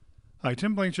Hi,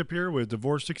 Tim Blankenship here with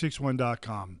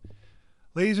Divorce661.com.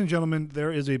 Ladies and gentlemen,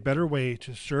 there is a better way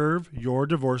to serve your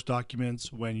divorce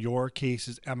documents when your case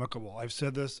is amicable. I've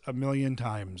said this a million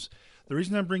times. The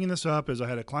reason I'm bringing this up is I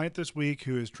had a client this week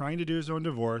who is trying to do his own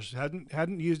divorce,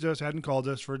 hadn't used us, hadn't called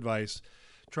us for advice,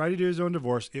 tried to do his own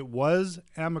divorce. It was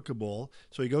amicable,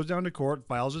 so he goes down to court,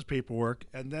 files his paperwork,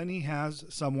 and then he has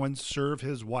someone serve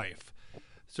his wife.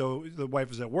 So the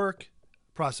wife is at work.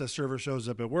 Process server shows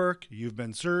up at work. You've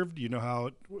been served. You know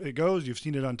how it goes. You've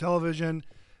seen it on television.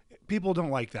 People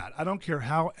don't like that. I don't care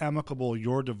how amicable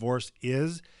your divorce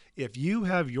is. If you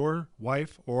have your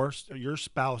wife or your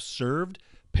spouse served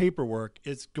paperwork,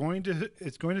 it's going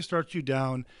to start you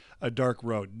down a dark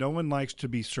road. No one likes to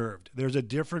be served. There's a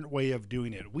different way of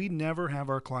doing it. We never have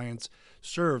our clients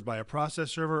served by a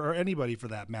process server or anybody for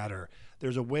that matter.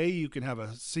 There's a way you can have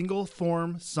a single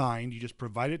form signed. You just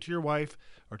provide it to your wife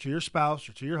or to your spouse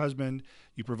or to your husband.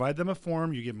 You provide them a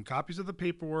form. You give them copies of the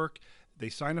paperwork. They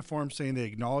sign a form saying they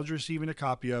acknowledge receiving a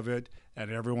copy of it, and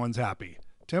everyone's happy.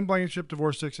 Tim Blankenship,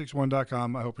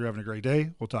 Divorce661.com. I hope you're having a great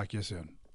day. We'll talk to you soon.